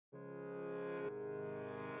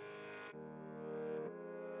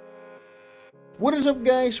What is up,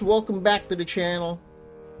 guys? Welcome back to the channel.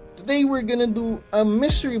 Today we're gonna do a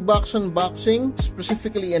mystery box unboxing,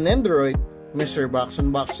 specifically an Nendoroid mystery box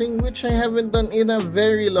unboxing, which I haven't done in a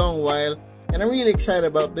very long while, and I'm really excited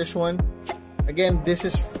about this one. Again, this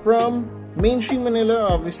is from Mainstream Manila,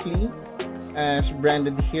 obviously, as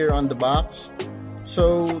branded here on the box.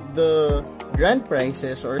 So the grand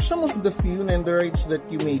prizes, or some of the few Nendoroids that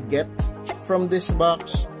you may get from this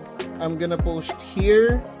box, I'm gonna post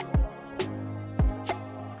here.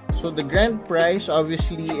 So the grand prize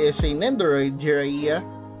obviously is a Nendoroid Jiraiya,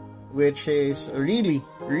 which is a really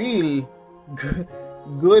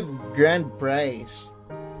good grand prize.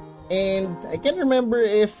 And I can't remember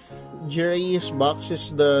if Jiraiya's box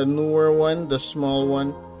is the newer one, the small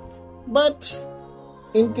one. But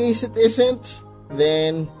in case it isn't,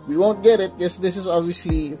 then we won't get it, because this is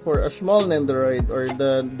obviously for a small Nendoroid, or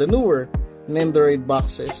the newer Nendoroid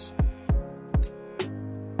boxes.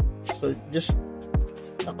 So just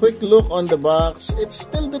a quick look on the box. It's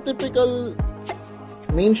still the typical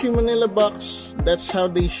Mainstream Manila box. That's how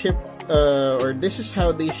they ship, or this is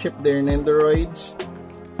how they ship their Nendoroids.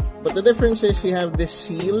 But the difference is you have this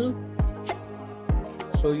seal,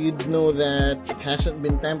 so you'd know that it hasn't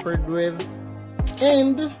been tampered with.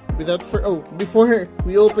 And before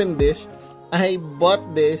we open this, I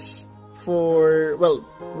bought this for, well,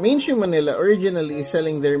 Mainstream Manila originally is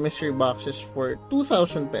selling their mystery boxes for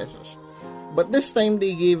 2,000 pesos. But this time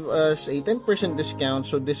they gave us a 10% discount,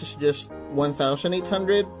 so this is just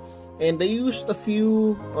 1,800. And I used I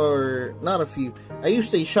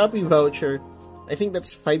used a Shopee voucher. I think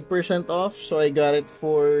that's 5% off, so I got it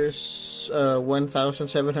for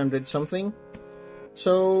 1,700 something.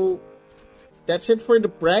 So that's it for the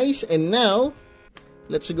price, and now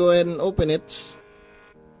let's go ahead and open it.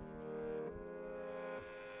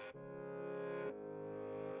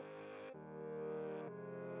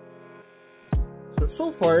 So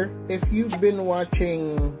far, if you've been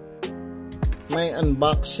watching my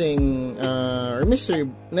unboxing or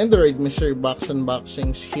Nendoroid mystery box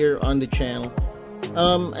unboxings here on the channel,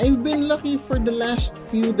 I've been lucky for the last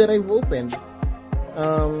few that I've opened.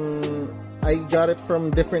 I got it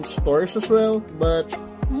from different stores as well, but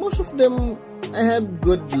most of them I had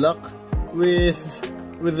good luck with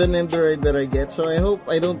the Nendoroid that I get. So I hope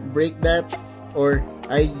I don't break that, or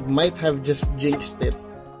I might have just jinxed it.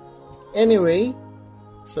 Anyway,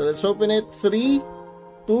 so let's open it. 3,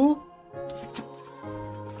 2.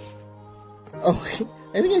 Oh,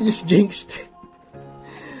 I think I just jinxed.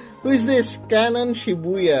 Who is this? Canon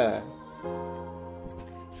Shibuya.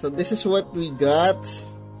 So this is what we got.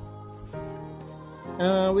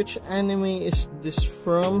 Which anime is this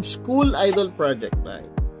from? School Idol Project. Right?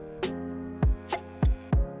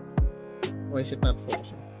 Why is it not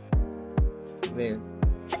focusing? There.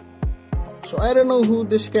 So I don't know who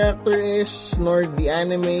this character is, nor the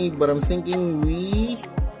anime, but I'm thinking we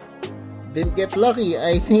didn't get lucky.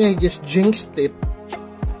 I think I just jinxed it.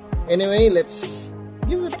 Anyway, let's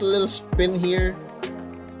give it a little spin here.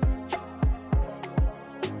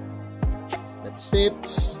 That's it.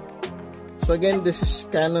 So again, this is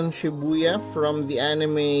Canon Shibuya from the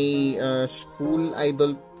anime School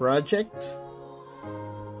Idol Project.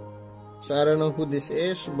 So I don't know who this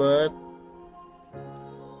is, but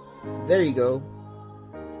there you go.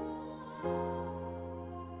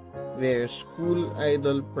 Their School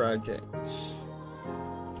Idol Projects.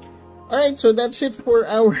 Alright, so that's it for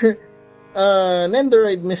our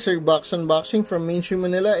Nendoroid mystery box unboxing from Mainstream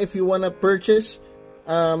Manila. If you wanna purchase,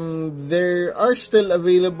 there are still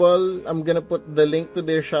available. I'm gonna put the link to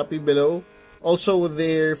their Shopee below. Also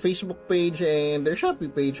their Facebook page and their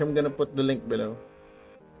Shopee page, I'm gonna put the link below.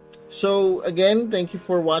 So again, thank you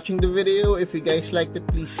for watching the video. If you guys liked it,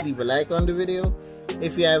 please leave a like on the video.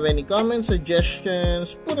 If you have any comments,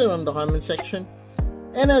 suggestions, put it on the comment section.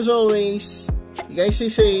 And as always, you guys stay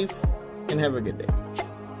safe and have a good day.